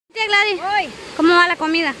tía Gladys. Hoy. ¿Cómo va la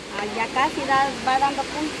comida? Ya casi va dando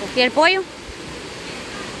puntos. ¿Y el pollo?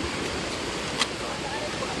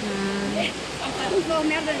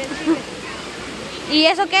 ¿Y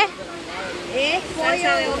eso qué? Es pollo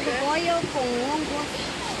con hongos,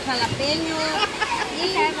 jalapeño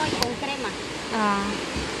y con crema. Ah.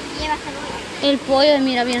 Lleva cebolla. El pollo,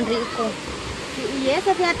 mira, bien rico. Y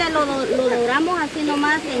ese, fíjate, lo doramos así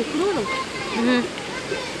nomás en crudo.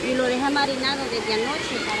 Y lo deja marinado desde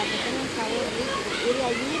anoche para que tenga un sabor rico. Y de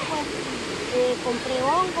allí, pues, compré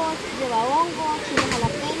hongos, lleva hongos, chile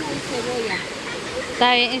jalapeño y cebolla. Está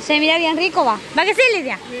bien, se mira bien rico, va. ¿Va que sí,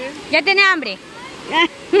 Lidia? Sí. ¿Ya tiene hambre?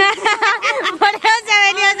 Por eso se ha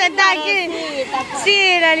venido a sentar aquí.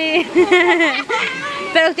 Sí, Lidia.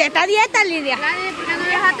 Pero usted está a dieta, Lidia.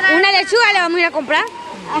 Una lechuga le vamos a ir a comprar.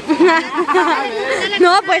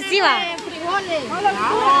 No, pues sí va.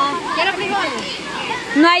 ¿Quiere frijoles?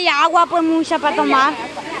 No hay agua, pues mucha para tomar.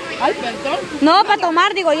 Ay, perdón. No, para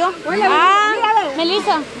tomar, digo yo.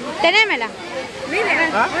 Melissa, tenémela.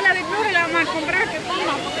 Hola, Victoria, la vamos a comprar, que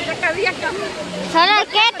toma, porque ya cabía acá. ¿Solo el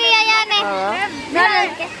qué, tía Janeth? Mira,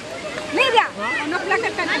 Lidia, unos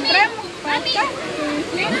placas que compremos para usted.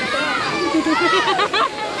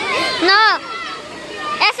 No,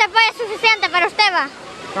 ese pollo es suficiente para usted, va.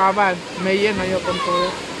 Cabal, me lleno yo con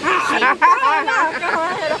todo.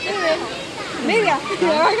 Lidia,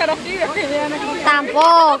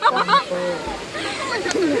 Tampoco.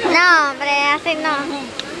 No, hombre, así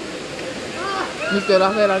no. ¿Y qué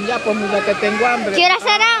horas serán ya? Pues mira que tengo hambre. ¿Qué horas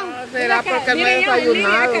serán? Será porque no he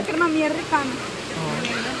desayunado. Que crema mía rica.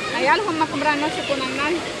 Allá los vamos a comprar anoche con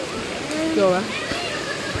anal. ¿Qué va?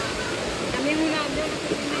 También una.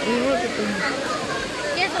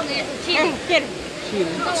 ¿Qué son esos? Chile. ¿Quieres?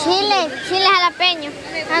 Chile jalapeño.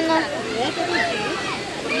 Ah, no.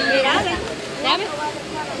 Mira, ¿sabes?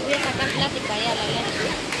 Voy a sacar plática ya, la verdad.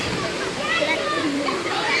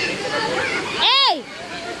 ¡Ey!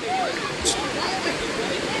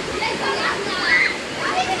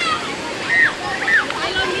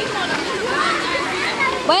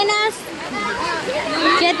 Buenas.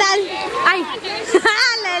 ¿Qué tal? ¡Ay!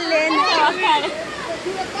 ¡La Elena!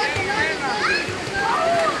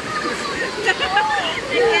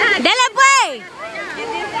 ¡Dele pues!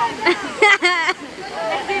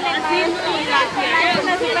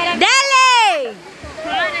 ¡Dele!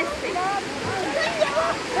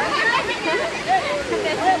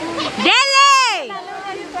 ¡Dele!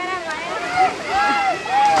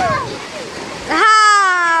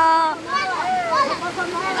 ¡Ah!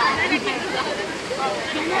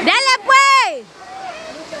 ¡Dele pues!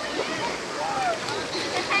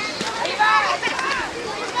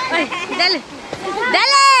 ¡Ay, dele!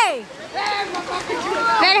 ¡Dele!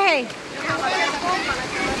 Espérese.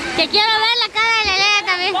 Que quiero ver la cara de Lelena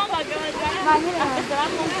también.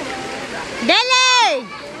 ¡Dele!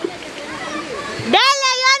 ¡Dele,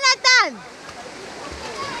 Jonathan!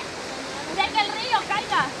 ¡De que el río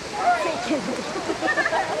caiga!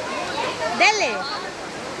 ¡Dele!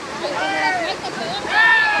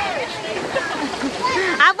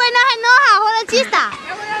 Ah, pues no se enoja, joder chista.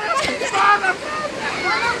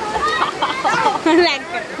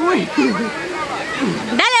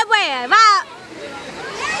 Dale pues, va.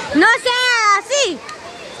 No sea así.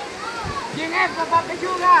 ¿Quién es esta, Pappy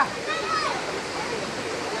Sugar?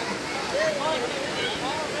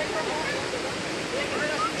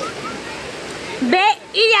 Ve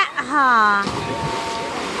y ya. Ajá.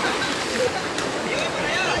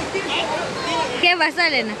 ¿Qué pasó,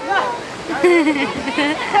 Elena?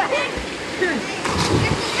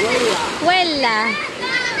 Huela.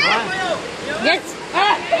 Yes.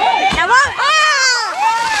 ¡Vamos!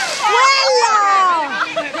 ¡Huela!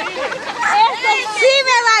 ¡Este sí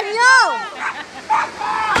me bañó!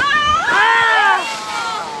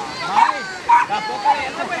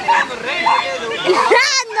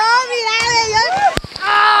 No, mira, yo.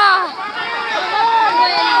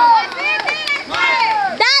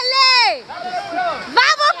 ¡Dale!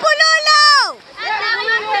 ¡Vamos, Pululo!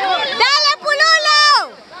 ¡Dale, Pululo!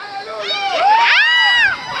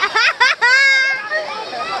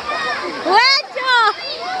 ¡Guacho!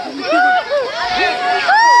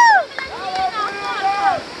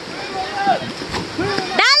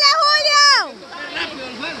 ¡Dale, Julio!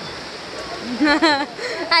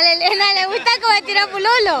 A la Elena le gusta como tira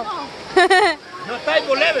Pululo. No está ahí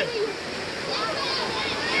por leve.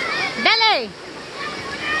 Dale.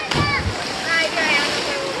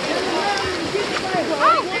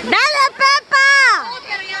 Dale, Pepa.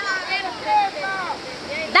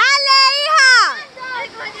 Dale, hija.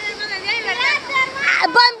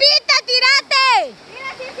 Bombita, tírate.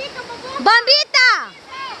 Bombita.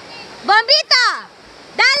 Bombita.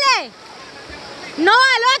 Dale. No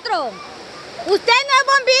al otro. Usted no es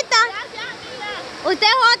bombita. Usted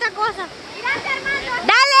es otra cosa.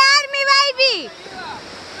 Dale, Army, baby.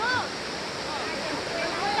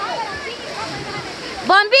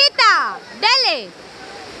 Bombita, dele.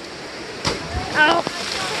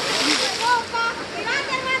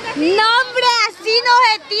 No, hombre, así no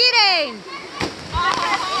se tiren.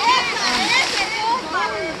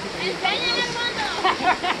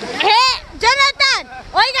 Jonathan,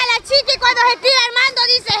 oiga la chica y cuando se tira Armando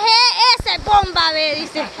dice, ese bomba, ve,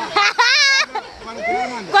 dice.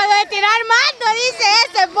 Cuando se tira Armando dice,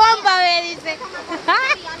 ese bomba, ve, dice.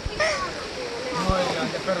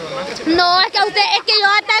 No, es que usted, es que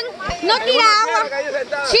Jonathan no tira agua.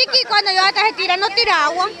 Chiqui, cuando Jonathan se tira, no tira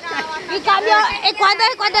agua. Y cambio,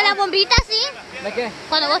 cuando la bombita sí. ¿De qué?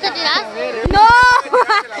 Cuando vos te tirás. No,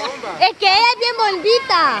 es que ella es bien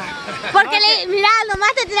bombita. Porque mira,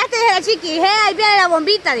 nomás te tiraste desde la chiqui. Ahí viene la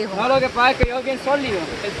bombita, dijo. No, lo que pasa es que yo soy bien sólido.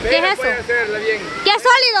 ¿Qué es eso? ¿Qué es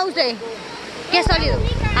sólido usted? ¿Qué es sólido?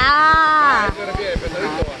 Ah,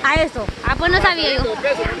 a eso. Ah, pues no sabía yo.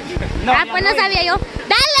 Ah, pues no sabía yo.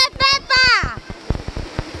 ¡Dale, Pepa!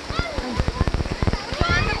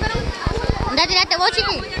 ¿Dónde tiraste vos,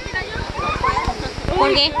 chiqui?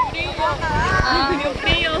 ¿Por qué?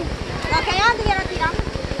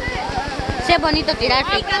 Sí, es bonito tirar.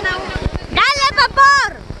 ¡Dale,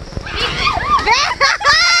 papor!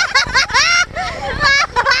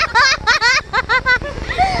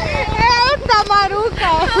 ¡Esta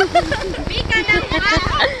Maruca!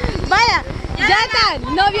 Vaya, ya está,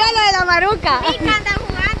 no vio lo de la Maruca.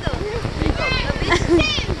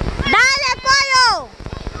 ¡Dale, Pollo!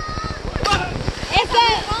 Es que...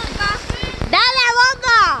 ¡Dale,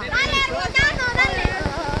 bomba!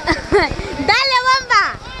 ¡Dale, bomba!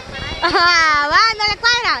 Va, no le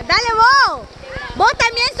cuadra. ¡Dale vos! Vos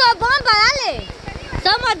también sos bomba, dale.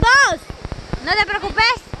 Somos dos. No te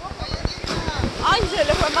preocupes. Ay, se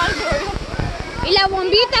le fue mal. Y la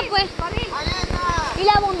bombita, pues. Y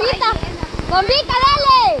la bombita. Bombita,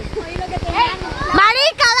 dale.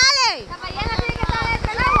 Marica, dale.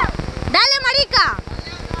 Dale, marica.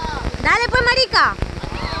 Dale, pues, marica.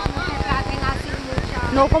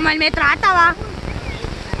 No, como él me trata, va.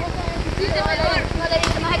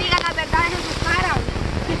 No se digan las verdades en sus caras.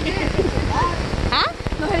 ¿Ah?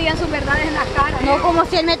 No se digan sus verdades en las caras. No, como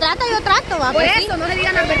si él me trata, yo trato, va. Por pues eso, sí. no se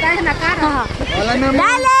digan las verdades en la cara. Ajá. Hola, mi amor.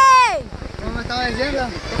 ¡Dale! ¿Cómo me estaba diciendo?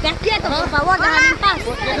 Estés quieto, por favor, déjame en paz.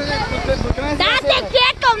 ¿Por qué me decís ¡Date eso?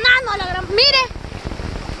 quieto, Nano! La gran... Mire.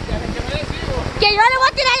 Que yo le voy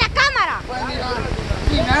a tirar la cámara. Pues mira,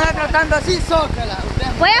 si me anda tratando así, zócala.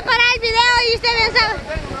 Voy a parar el video y usted bien sabe.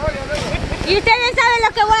 Y usted bien sabe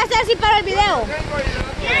lo que voy a hacer si paro el video.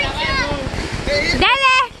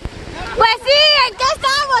 ¡Dale! Pues sí, ¿en qué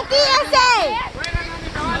estamos? ¡Tírese!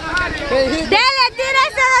 ¿Qué dijiste? ¡Dale,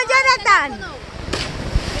 tírese, don Jonathan!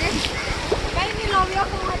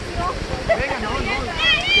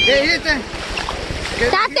 ¿Qué dijiste?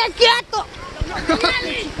 ¡Date quieto!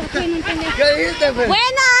 ¿Qué dijiste, pues?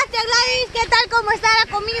 Buenas, Gladys, ¿qué tal? ¿Cómo está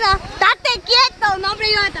la comida? ¡Date quieto! No, hombre,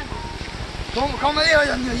 Jonathan. ¿Cómo dijo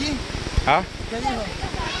yo allí? ¿Ah? ¿Qué dijo?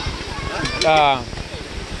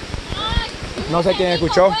 No sé quién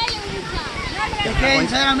escuchó. Es que,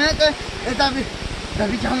 sinceramente, estas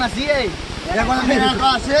bichas son así, ya cuando miran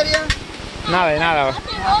toda seria. Nada de nada.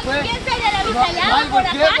 ¿Quién sería la vista allá? Por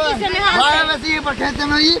acá y se me hace. Váyame así, porque gente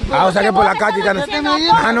me oye. O sea que por la Katy están...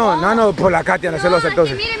 Por la Katy anda celosa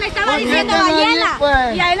entonces. Mire, me estaba Porque diciendo te me ballena. di,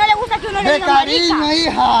 pues. Y a él no le gusta que uno le De diga marica. cariño,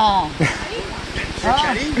 hija.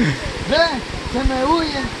 Ve, se me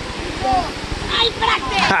huye. ¡Ay,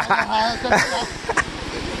 Parte!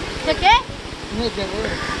 ¿De qué? Ni que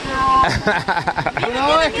ver.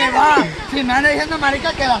 No, es que va. Si me anda diciendo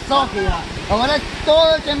marica, que la soque, ya. Ahora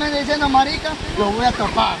todo el que me anda diciendo marica, lo voy a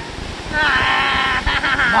topar.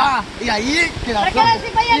 Va, y ahí que la ¿Por qué soque.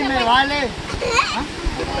 decís ballena, Y me pues? vale. ¿Ah?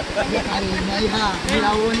 De cariño, hija. Mira,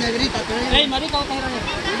 vos negrita, te digo. Ey, marica, vos te ir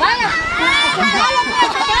Vaya,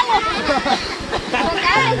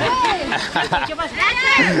 ¿qué pasa?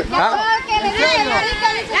 Que le diga marica,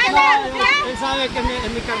 dice que no. Él sabe que es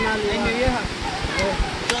mi carnal, es mi vieja.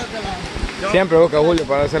 Siempre busca a Julio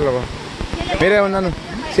para hacerlo. Mire, don Nano,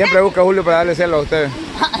 siempre busca a Julio para darle celo a ustedes.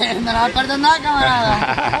 No la va a perdonar,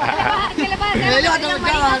 camarada. ¿Qué le pasa a hacer? Yo te voy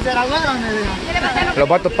a hacer abuelo, me dijo. ¿Qué le pasa a hacer?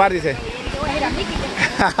 Los va a topar, dice.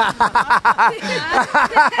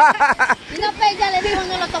 Y no, pues ya le dijo,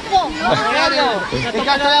 no lo tocó. En serio, es que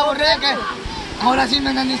estoy aburrido que ahora sí me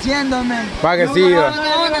andan diciéndome. Va que sí, va.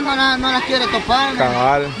 No las quiere topar.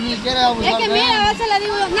 Cabal. Ni quiere abusar. Es que de mira, a ella. veces le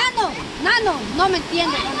digo yo, Nano, no me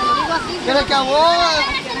entiende cuando le digo así. Quiere que a vos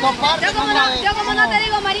toparte Yo como no te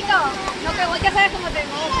digo marica, no Lo que voy a hacer es como te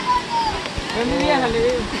digo. Es mi vieja, le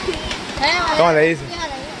digo. ¿Cómo le dice?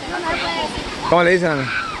 ¿Cómo le dicen,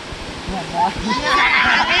 Nano?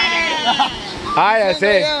 Ah, ya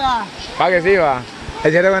sé. Va que sí, va.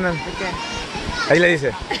 ¿Es cierto, Nano? Ahí le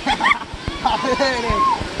dice.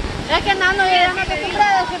 Es que Nano ya no te compra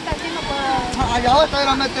de así no puedo. Allá vos te vas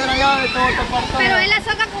a meter allá de todo tu parte. Pero él la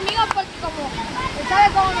soca conmigo porque como él sabe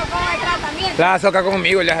cómo me trata también. La soca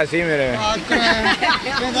conmigo, le hace así, mire. No, O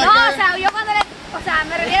sea, yo cuando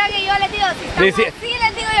me refiero a que yo les digo, si estamos así,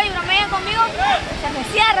 les digo yo, y bromean conmigo, se me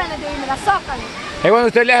cierran, les digo, y me la socan. Es cuando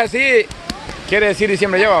usted le hace así, quiere decir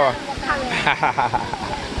diciembre lleva, va.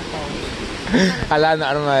 A la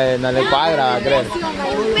Norma no le cuadra, va a creer.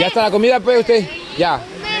 ¿Ya está la comida, pues, usted? Ya.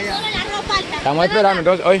 Estamos esperando,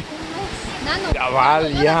 entonces, hoy. Ya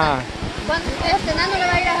vale, ya. Nano le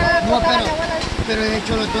va a ir a dejar no, pero de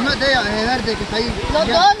hecho los dos no es de ella, es de verde que está ahí. Los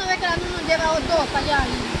dos, no ves que la Nano nos lleva los dos para allá y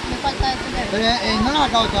me falta este. Pero no nos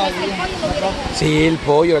acabo todavía. Sí, el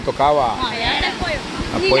pollo le tocaba.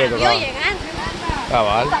 El pollo le tocaba.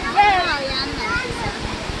 Cabal.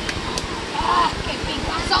 Qué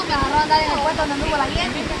picazón, me agarró a andar en el puesto donde anduvo la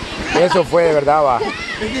gente. Eso fue de verdad, va.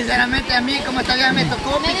 Y sinceramente a mí como esta vieja me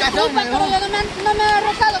tocó Me picazón. disculpa, pero yo no me he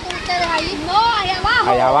rozado con ustedes ahí. No, allá abajo.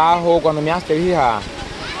 Allá abajo, cuando me haste, hija.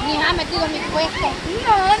 Mi hija ha metido en mi puesto.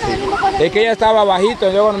 No, es el mismo cosa. Es que ella estaba bajito,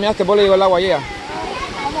 y luego cuando me haste, vos le llegó el agua allá.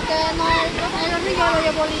 Como que no, el río lo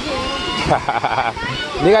llevó Lidiona.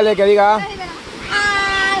 Dígale que diga. Ah,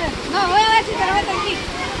 no, voy a ver si te lo meto aquí.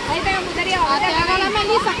 Ahí tengo putería. Te haga la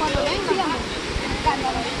melisa cuando venga.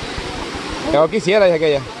 Yo quisiera, dice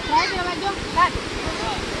aquella. ¿Sabes que lo veo yo? Dale.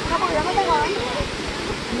 No, porque yo no tengo ahí.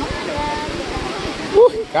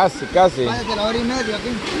 Casi. Váyate la hora y media aquí.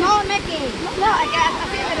 No, Micky. No, es que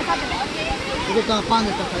así es interesante. ¿Tú qué estás pan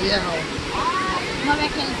de esta vieja? No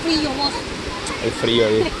ves que el frío vos. El frío,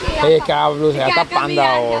 dice. Es que blusa, ya está panda.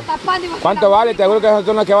 Ya está panda. ¿Cuánto vale? Te aseguro que esas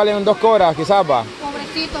son las que valen 2 cobras, quizás, va.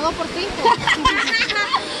 Pobrecito, 2 por 5.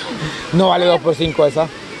 No vale 2 por 5 esa.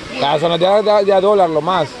 Esas son las de a dólar, lo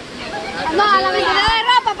más. No, a la vendedora de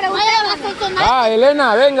ropa, pregunté. Ah,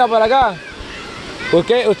 Elena, venga para acá.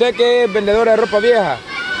 ¿Usted que es vendedora de ropa vieja?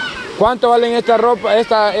 ¿Cuánto valen esta ropa,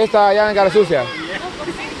 esta allá en cara sucia?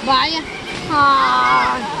 Vaya.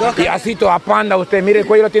 Y así toda panda usted, mire el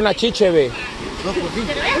cuello lo tiene la chiche, ve. 2 por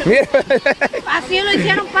 5. Mire. Así lo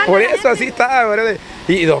hicieron panda. Por eso así está, ¿verdad?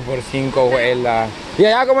 Y 2 por 5, güela. ¿Y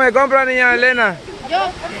allá cómo se compra, niña Elena? Yo.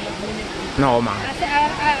 No, más.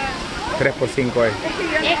 3 por 5 es.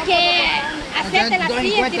 Es que hacerte la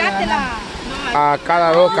silla, tirarte la. A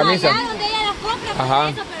cada 2 camisas. Allá donde ella las compra, Ajá.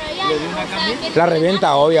 eso, pero ella. La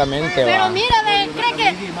reventa, obviamente, Pero va. mira,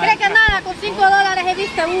 cree que nada, con $5 he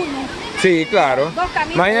visto uno. Sí, claro. 2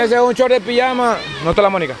 camisas. Imagínense un short de pijama. No está la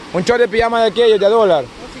Mónica. Un short de pijama de aquellos de $1.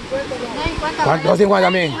 ¿Cuánto? 2.50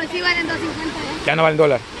 también. Hoy sí valen $2.50. Ya no valen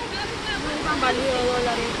 $1.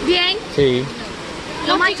 Bien. Sí.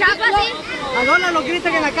 Lo más chapa, sí. A dólar lo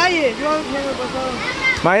gritan en la calle. Yo no me pasado.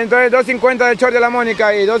 Más entonces 2.50 del short de la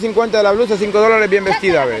Mónica y 2.50 de la blusa, $5 bien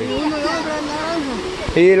vestida, ve.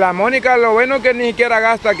 Y la Mónica, lo bueno es que ni siquiera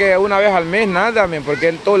gasta que una vez al mes, nada,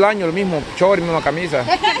 porque todo el año el mismo short y misma camisa.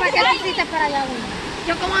 Es que para qué necesitas para allá uno.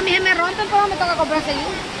 Yo como a mí se me rompen, pues me toca comprar seguido.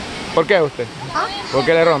 ¿Por qué usted? ¿Por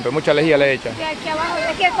qué le rompe? Mucha lejía le echa. Que aquí abajo,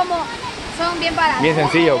 es que como son bien baratos. Bien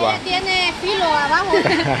sencillo, va. Tiene filo abajo.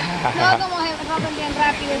 No como se rompen bien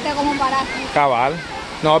rápido, este como un barato. Cabal.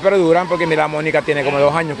 No, pero duran porque mira, Mónica tiene como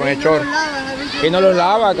 2 años con el short. Y no los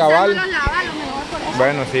lava, cabal. No los lava, a lo mejor por eso.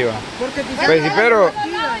 Bueno, sí va. Pues sí, pero...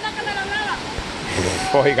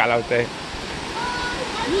 Oígala usted.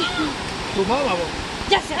 Tu mamá, vos.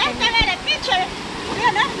 Ya se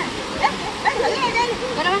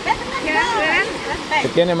Se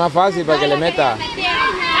tiene más fácil para que le meta.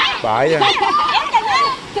 Vaya.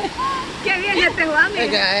 Qué bien este Juan, Es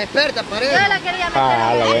que es experta, parece. Yo la quería meter.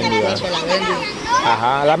 Ah, la Wendy. va. Se la Wendy.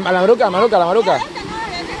 Ajá, la Maruca.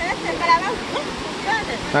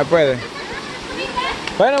 No puede.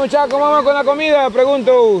 Bueno, muchachos, ¿cómo vamos con la comida?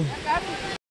 Pregunto.